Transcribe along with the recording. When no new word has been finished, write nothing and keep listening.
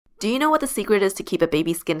Do you know what the secret is to keep a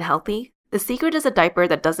baby's skin healthy? The secret is a diaper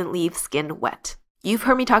that doesn't leave skin wet. You've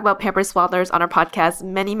heard me talk about Pampers Swaddlers on our podcast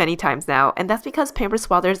many times now, and that's because Pampers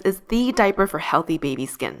Swaddlers is the diaper for healthy baby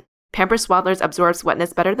skin. Pampers Swaddlers absorbs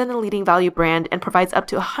wetness better than the leading value brand and provides up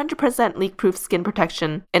to 100% leak-proof skin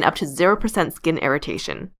protection and up to 0% skin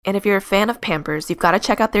irritation. And if you're a fan of Pampers, you've got to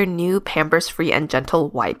check out their new Pampers Free and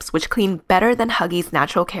Gentle wipes, which clean better than Huggies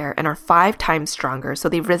Natural Care and are 5 times stronger, so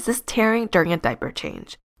they resist tearing during a diaper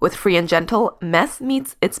change. With Free and Gentle, mess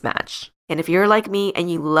meets its match. And if you're like me and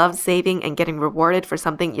you love saving and getting rewarded for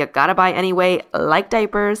something you gotta buy anyway, like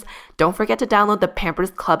diapers, don't forget to download the Pampers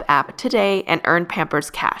Club app today and earn Pampers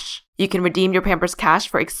Cash. You can redeem your Pampers Cash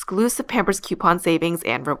for exclusive Pampers coupon savings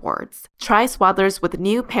and rewards. Try Swaddlers with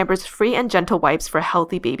new Pampers Free and Gentle wipes for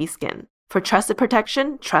healthy baby skin. For trusted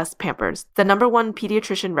protection, trust Pampers, the #1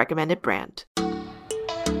 pediatrician recommended brand.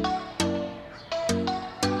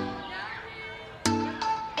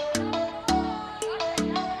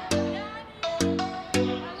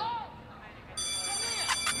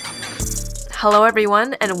 Hello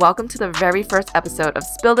everyone, and welcome to the very first episode of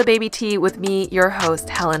Spill the Baby Tea with me, your host,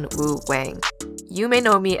 Helen Wu Wang. You may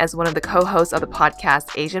know me as one of the co-hosts of the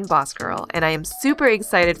podcast Asian Boss Girl, and I am super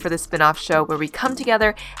excited for this spin-off show where we come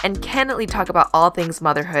together and candidly talk about all things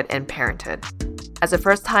motherhood and parenthood. As a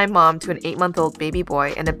first-time mom to an 8-month-old baby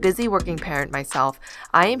boy and a busy working parent myself,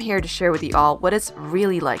 I am here to share with you all what it's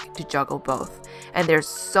really like to juggle both. And there's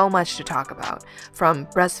so much to talk about, from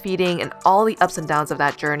breastfeeding and all the ups and downs of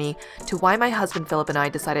that journey, to why my husband Philip and I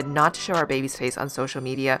decided not to show our baby's face on social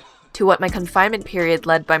media, to what my confinement period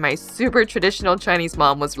led by my super traditional Chinese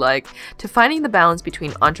mom was like, to finding the balance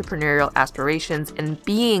between entrepreneurial aspirations and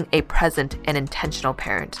being a present and intentional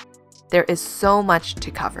parent. There is so much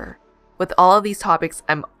to cover. With all of these topics,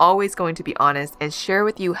 I'm always going to be honest and share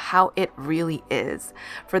with you how it really is.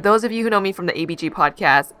 For those of you who know me from the ABG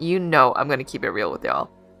podcast, you know I'm going to keep it real with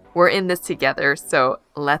y'all. We're in this together, so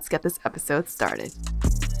let's get this episode started.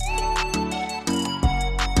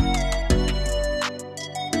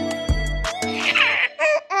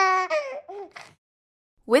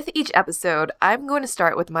 With each episode, I'm going to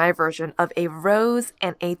start with my version of a rose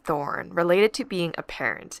and a thorn related to being a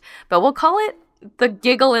parent, but we'll call it the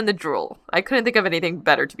giggle and the drool. I couldn't think of anything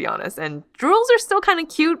better, to be honest. And drools are still kind of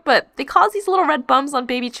cute, but they cause these little red bumps on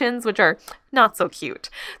baby chins, which are not so cute.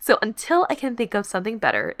 So until I can think of something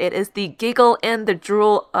better, it is the giggle and the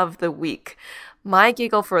drool of the week. My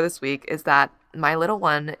giggle for this week is that my little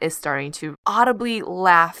one is starting to audibly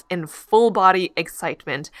laugh in full body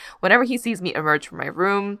excitement whenever he sees me emerge from my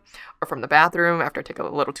room or from the bathroom after I take a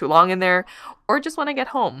little too long in there, or just when I get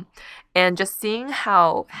home. And just seeing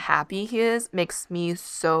how happy he is makes me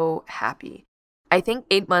so happy. I think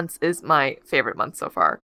 8 months is my favorite month so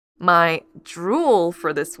far. My drool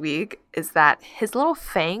for this week is that his little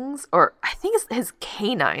fangs, or I think it's his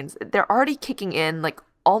canines, they're already kicking in like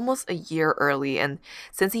almost a year early, and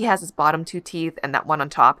since he has his bottom 2 teeth and that one on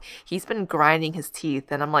top, he's been grinding his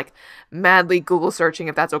teeth, and I'm like madly Google searching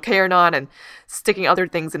if that's okay or not and sticking other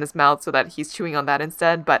things in his mouth so that he's chewing on that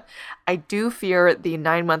instead. But I do fear the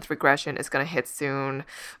 9-month regression is going to hit soon.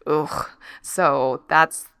 Ugh. So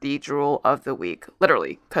that's the drool of the week,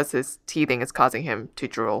 literally, because his teething is causing him to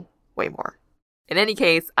drool way more. In any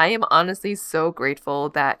case, I am honestly so grateful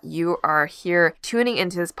that you are here tuning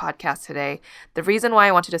into this podcast today. The reason why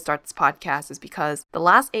I wanted to start this podcast is because the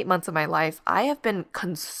last 8 months of my life, I have been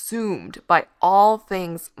consumed by all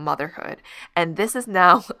things motherhood. And this is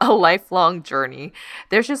now a lifelong journey.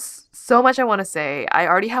 There's just so much I want to say. I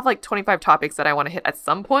already have like 25 topics that I want to hit at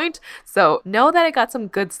some point. So know that I got some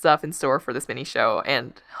good stuff in store for this mini show,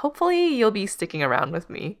 and hopefully you'll be sticking around with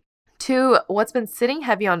me. 2, what's been sitting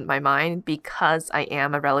heavy on my mind because I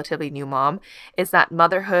am a relatively new mom is that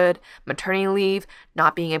motherhood, maternity leave,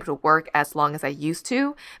 not being able to work as long as I used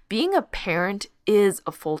to, being a parent is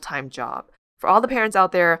a full-time job. For all the parents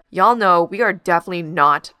out there, y'all know we are definitely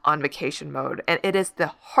not on vacation mode, and it is the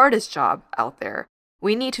hardest job out there.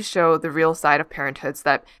 We need to show the real side of parenthood so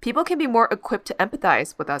that people can be more equipped to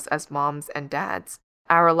empathize with us as moms and dads.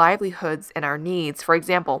 Our livelihoods and our needs. For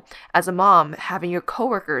example, as a mom, having your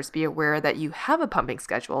coworkers be aware that you have a pumping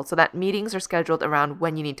schedule so that meetings are scheduled around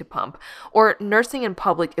when you need to pump, or nursing in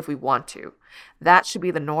public if we want to. That should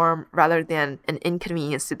be the norm rather than an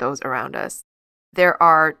inconvenience to those around us. There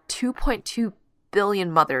are 2.2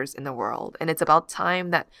 billion mothers in the world, and it's about time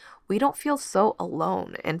that we don't feel so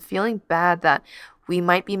alone and feeling bad that we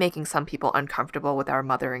might be making some people uncomfortable with our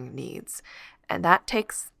mothering needs. And that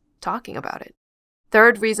takes talking about it.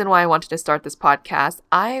 Third reason why I wanted to start this podcast,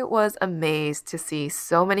 I was amazed to see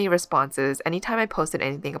so many responses anytime I posted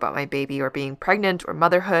anything about my baby or being pregnant or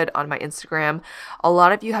motherhood on my Instagram. A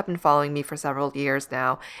lot of you have been following me for several years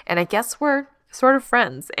now, and I guess we're sort of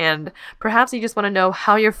friends, and perhaps you just want to know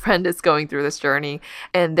how your friend is going through this journey,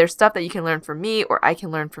 and there's stuff that you can learn from me or I can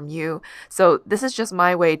learn from you. So this is just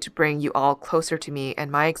my way to bring you all closer to me and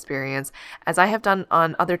my experience, as I have done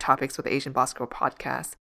on other topics with the Asian Boss Girl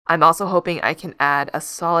podcast. I'm also hoping I can add a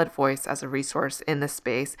solid voice as a resource in this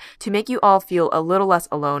space to make you all feel a little less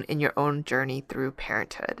alone in your own journey through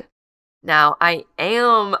parenthood. Now, I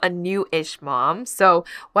am a new-ish mom, so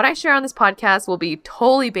what I share on this podcast will be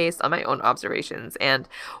totally based on my own observations and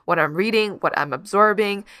what I'm reading, what I'm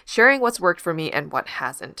absorbing, sharing what's worked for me and what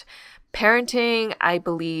hasn't. Parenting, I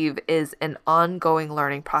believe, is an ongoing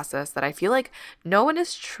learning process that I feel like no one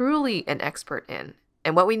is truly an expert in.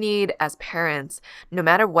 And what we need as parents, no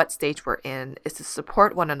matter what stage we're in, is to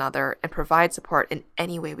support one another and provide support in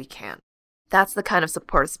any way we can. That's the kind of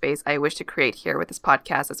support space I wish to create here with this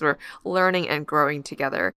podcast as we're learning and growing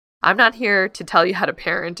together. I'm not here to tell you how to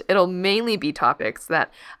parent. It'll mainly be topics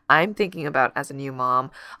that I'm thinking about as a new mom,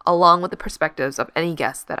 along with the perspectives of any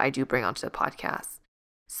guests that I do bring onto the podcast.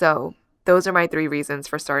 So those are my 3 reasons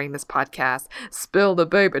for starting this podcast. Spill the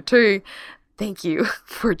baby tea. Thank you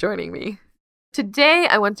for joining me. Today,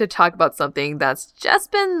 I want to talk about something that's just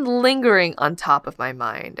been lingering on top of my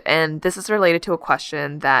mind, and this is related to a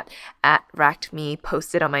question that @RackedMe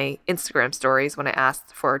posted on my Instagram stories when I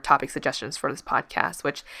asked for topic suggestions for this podcast,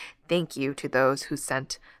 which thank you to those who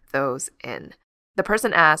sent those in. The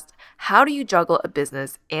person asked, how do you juggle a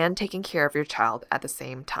business and taking care of your child at the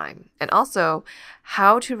same time? And also,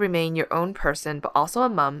 how to remain your own person but also a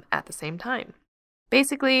mom at the same time?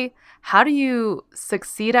 Basically, how do you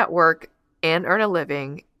succeed at work and earn a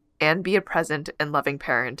living, and be a present and loving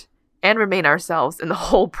parent, and remain ourselves in the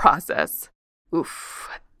whole process? Oof,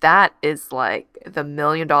 that is like the $1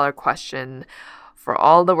 million question for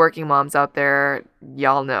all the working moms out there.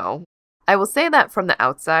 Y'all know. I will say that from the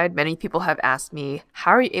outside, many people have asked me,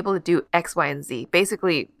 how are you able to do X, Y, and Z?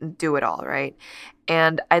 Basically, do it all, right?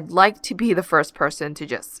 And I'd like to be the first person to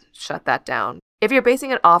just shut that down. If you're basing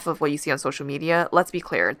it off of what you see on social media, let's be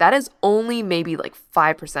clear, that is only maybe like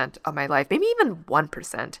 5% of my life, maybe even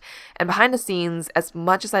 1%. And behind the scenes, as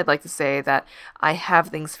much as I'd like to say that I have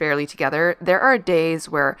things fairly together, there are days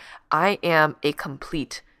where I am a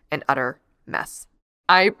complete and utter mess.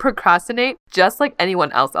 I procrastinate just like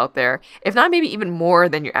anyone else out there, if not maybe even more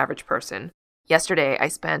than your average person. Yesterday, I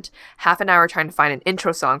spent half an hour trying to find an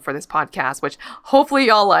intro song for this podcast, which hopefully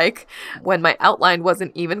y'all like, when my outline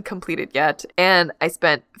wasn't even completed yet. And I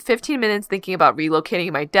spent 15 minutes thinking about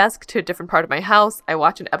relocating my desk to a different part of my house. I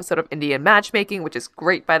watched an episode of Indian Matchmaking, which is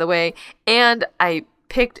great, by the way. And I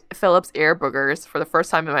picked Philip's ear boogers for the first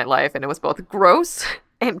time in my life, and it was both gross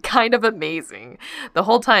and kind of amazing. The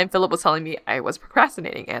whole time, Philip was telling me I was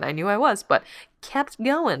procrastinating, and I knew I was, but kept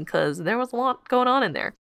going because there was a lot going on in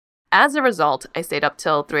there. As a result, I stayed up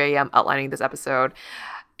till 3 a.m. outlining this episode,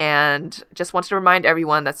 and just wanted to remind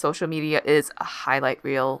everyone that social media is a highlight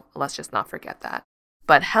reel. Let's just not forget that.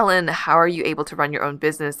 But Helen, how are you able to run your own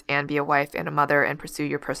business and be a wife and a mother and pursue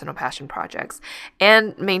your personal passion projects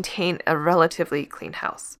and maintain a relatively clean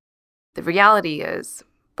house? The reality is,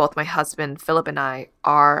 both my husband, Philip, and I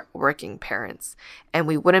are working parents, and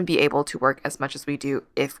we wouldn't be able to work as much as we do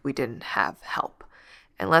if we didn't have help.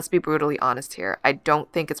 And let's be brutally honest here. I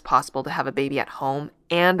don't think it's possible to have a baby at home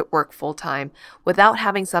and work full-time without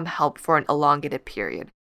having some help for an elongated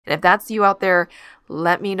period. And if that's you out there,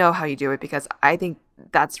 let me know how you do it, because I think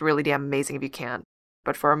that's really damn amazing if you can.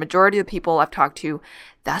 But for a majority of the people I've talked to,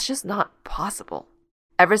 that's just not possible.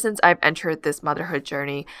 Ever since I've entered this motherhood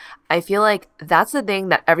journey, I feel like that's the thing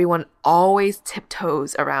that everyone always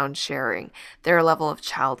tiptoes around sharing, their level of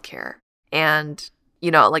childcare. And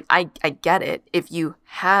like I get it. If you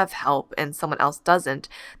have help and someone else doesn't,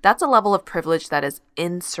 that's a level of privilege that is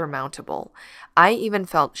insurmountable. I even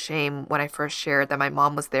felt shame when I first shared that my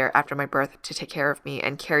mom was there after my birth to take care of me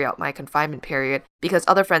and carry out my confinement period because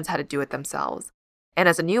other friends had to do it themselves. And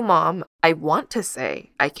as a new mom, I want to say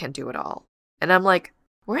I can do it all. And I'm like,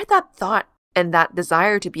 where did that thought and that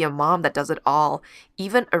desire to be a mom that does it all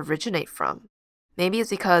even originate from? Maybe it's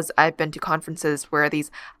because I've been to conferences where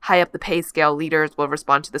these high up the pay scale leaders will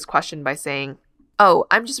respond to this question by saying, oh,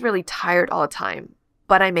 I'm just really tired all the time,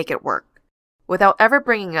 but I make it work, without ever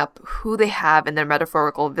bringing up who they have in their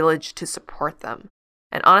metaphorical village to support them.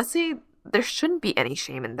 And honestly, there shouldn't be any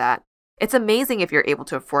shame in that. It's amazing if you're able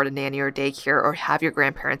to afford a nanny or daycare or have your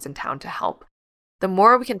grandparents in town to help. The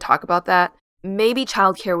more we can talk about that, maybe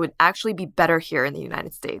childcare would actually be better here in the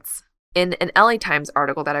United States. In an LA Times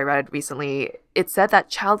article that I read recently, it said that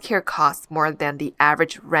childcare costs more than the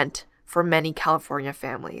average rent for many California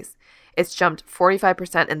families. It's jumped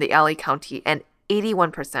 45% in the LA County and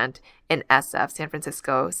 81% in SF, San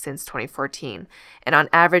Francisco, since 2014. And on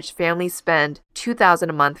average, families spend $2,000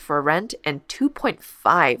 a month for rent and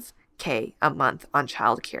 $2.5K a month on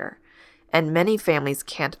childcare. And many families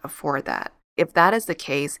can't afford that. If that is the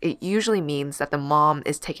case, it usually means that the mom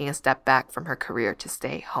is taking a step back from her career to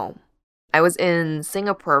stay home. I was in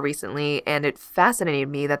Singapore recently, and it fascinated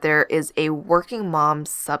me that there is a working mom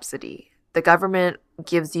subsidy. The government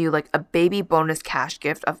gives you like a baby bonus cash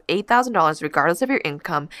gift of $8,000 regardless of your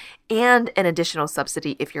income, and an additional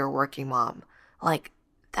subsidy if you're a working mom. Like,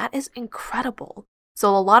 that is incredible.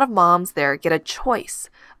 So a lot of moms there get a choice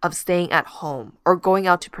of staying at home or going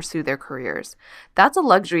out to pursue their careers. That's a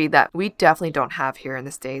luxury that we definitely don't have here in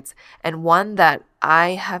the States, and one that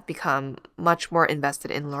I have become much more invested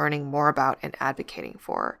in learning more about and advocating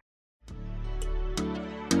for.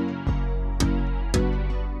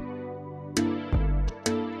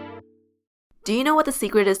 Do you know what the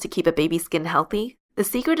secret is to keep a baby's skin healthy? The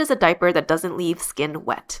secret is a diaper that doesn't leave skin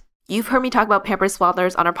wet. You've heard me talk about Pampers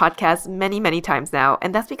Swaddlers on our podcast many times now,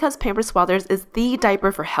 and that's because Pampers Swaddlers is the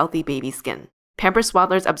diaper for healthy baby skin. Pampers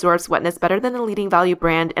Swaddlers absorbs wetness better than the leading value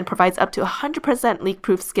brand and provides up to 100%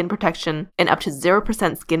 leak-proof skin protection and up to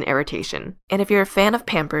 0% skin irritation. And if you're a fan of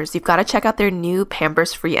Pampers, you've got to check out their new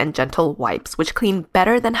Pampers Free and Gentle wipes, which clean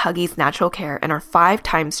better than Huggies Natural Care and are 5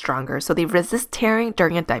 times stronger, so they resist tearing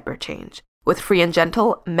during a diaper change. With Free and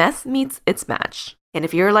Gentle, mess meets its match. And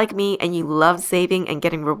if you're like me and you love saving and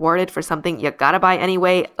getting rewarded for something you gotta buy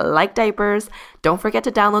anyway, like diapers, don't forget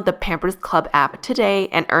to download the Pampers Club app today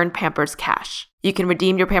and earn Pampers Cash. You can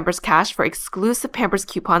redeem your Pampers Cash for exclusive Pampers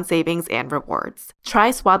coupon savings and rewards.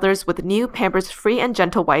 Try Swaddlers with new Pampers Free and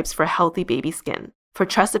Gentle wipes for healthy baby skin. For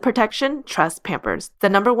trusted protection, trust Pampers, the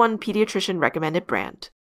 #1 pediatrician recommended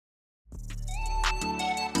brand.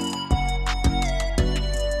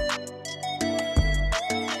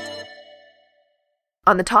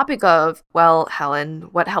 On the topic of, well, Helen,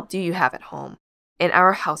 what help do you have at home? In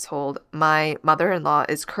our household, my mother-in-law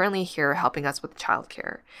is currently here helping us with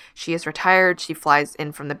childcare. She is retired, she flies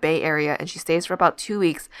in from the Bay Area, and she stays for about 2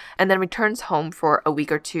 weeks and then returns home for a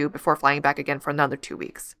week or two before flying back again for another 2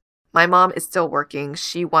 weeks. My mom is still working.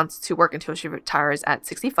 She wants to work until she retires at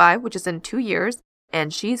 65, which is in 2 years,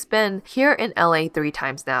 and she's been here in LA 3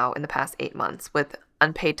 times now in the past 8 months with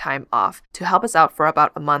unpaid time off to help us out for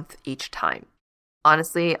about a month each time.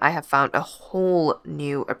 Honestly, I have found a whole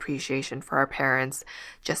new appreciation for our parents.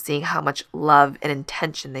 Just seeing how much love and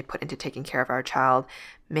intention they put into taking care of our child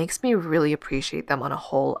makes me really appreciate them on a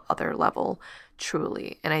whole other level,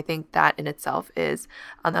 truly. And I think that in itself is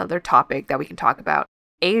another topic that we can talk about.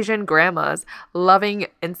 Asian grandmas loving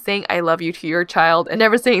and saying I love you to your child and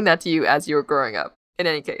never saying that to you as you were growing up. In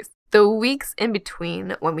any case, the weeks in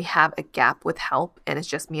between when we have a gap with help and it's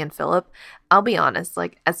just me and Philip, I'll be honest,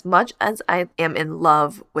 like as much as I am in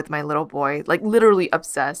love with my little boy, like literally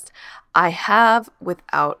obsessed, I have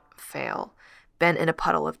without fail been in a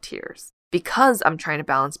puddle of tears because I'm trying to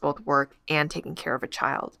balance both work and taking care of a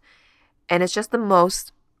child. And it's just the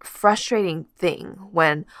most frustrating thing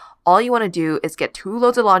when all you want to do is get 2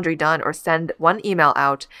 loads of laundry done or send 1 email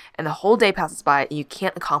out and the whole day passes by and you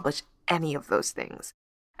can't accomplish any of those things.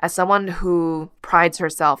 As someone who prides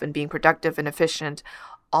herself in being productive and efficient,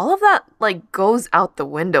 all of that like goes out the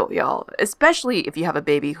window, y'all. Especially if you have a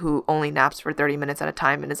baby who only naps for 30 minutes at a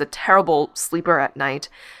time and is a terrible sleeper at night.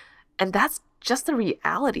 And that's just the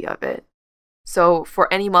reality of it. So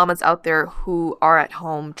for any mamas out there who are at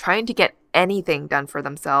home trying to get anything done for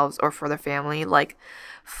themselves or for their family, like,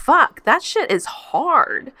 fuck, that shit is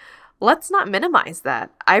hard. Let's not minimize that.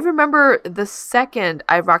 I remember the second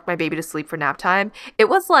I rocked my baby to sleep for nap time, it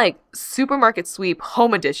was like supermarket sweep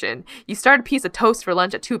home edition. You start a piece of toast for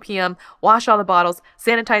lunch at 2 p.m., wash all the bottles,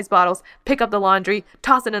 sanitize bottles, pick up the laundry,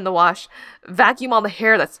 toss it in the wash, vacuum all the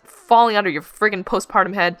hair that's falling under your friggin'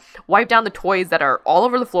 postpartum head, wipe down the toys that are all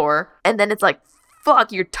over the floor, and then it's like,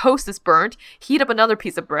 fuck, your toast is burnt, heat up another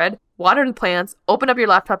piece of bread, water the plants, open up your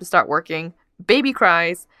laptop to start working, baby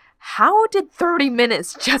cries. How did 30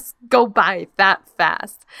 minutes just go by that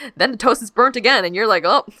fast? Then the toast is burnt again and you're like,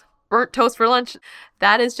 oh, burnt toast for lunch.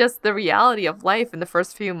 That is just the reality of life in the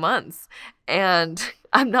first few months. And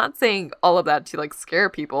I'm not saying all of that to like scare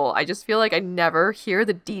people. I just feel like I never hear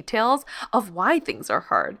the details of why things are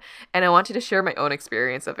hard. And I wanted to share my own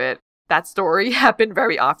experience of it. That story happened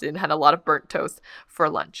very often, had a lot of burnt toast for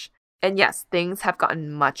lunch. And yes, things have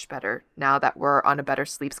gotten much better now that we're on a better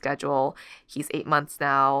sleep schedule. He's 8 months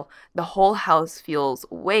now. The whole house feels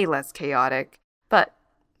way less chaotic. But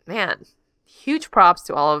Man, huge props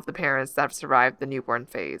to all of the parents that have survived the newborn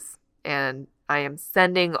phase. And I am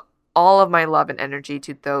sending all of my love and energy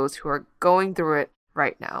to those who are going through it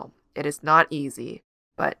right now. It is not easy,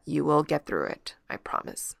 but you will get through it, I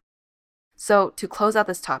promise. So, to close out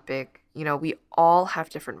this topic, we all have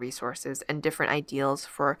different resources and different ideals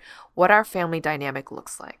for what our family dynamic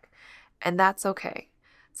looks like. And that's okay.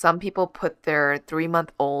 Some people put their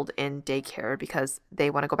 3-month-old in daycare because they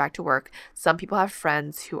want to go back to work. Some people have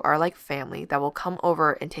friends who are like family that will come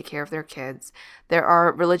over and take care of their kids. There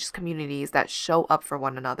are religious communities that show up for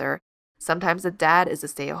one another. Sometimes the dad is a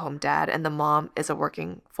stay-at-home dad and the mom is a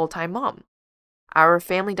working full-time mom. Our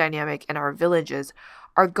family dynamic and our villages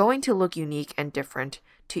are going to look unique and different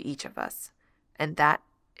to each of us. And that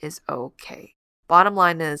is okay. Bottom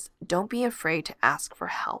line is, don't be afraid to ask for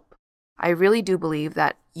help. I really do believe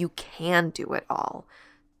that you can do it all,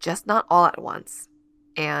 just not all at once,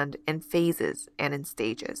 and in phases and in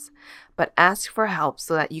stages. But ask for help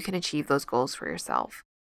so that you can achieve those goals for yourself.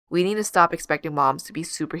 We need to stop expecting moms to be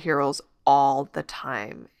superheroes all the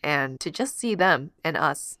time and to just see them and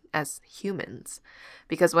us as humans.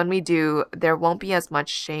 Because when we do, there won't be as much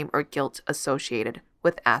shame or guilt associated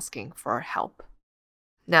with asking for help.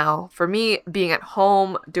 Now, for me, being at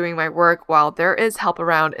home, doing my work while there is help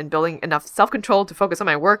around and building enough self-control to focus on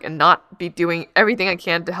my work and not be doing everything I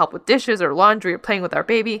can to help with dishes or laundry or playing with our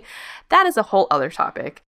baby, that is a whole other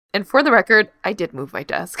topic. And for the record, I did move my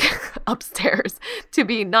desk upstairs to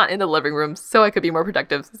be not in the living room so I could be more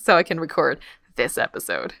productive so I can record this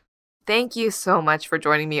episode. Thank you so much for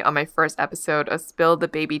joining me on my first episode of Spill the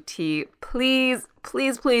Baby Tea. Please,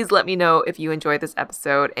 please, please let me know if you enjoyed this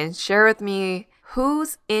episode and share with me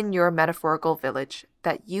who's in your metaphorical village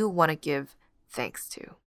that you want to give thanks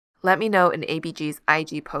to. Let me know in ABG's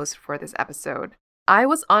IG post for this episode. I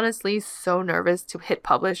was honestly so nervous to hit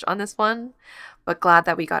publish on this one, but glad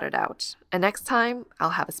that we got it out. And next time,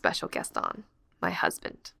 I'll have a special guest on, my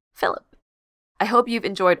husband, Philip. I hope you've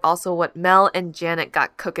enjoyed also what Mel and Janet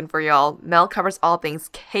got cooking for y'all. Mel covers all things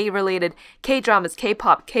K-related, K-dramas,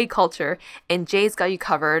 K-pop, K-culture, and Jay's got you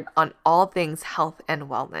covered on all things health and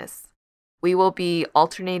wellness. We will be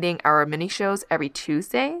alternating our mini shows every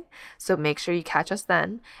Tuesday, so make sure you catch us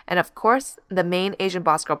then. And of course, the main Asian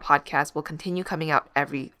Boss Girl podcast will continue coming out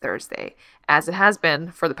every Thursday, as it has been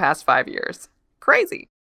for the past 5 years. Crazy!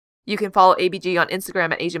 You can follow ABG on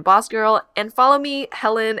Instagram at Asian Boss Girl, and follow me,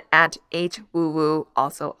 Helen, at HWooWoo,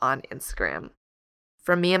 also on Instagram.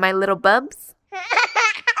 From me and my little bubs,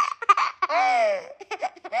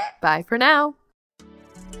 bye for now.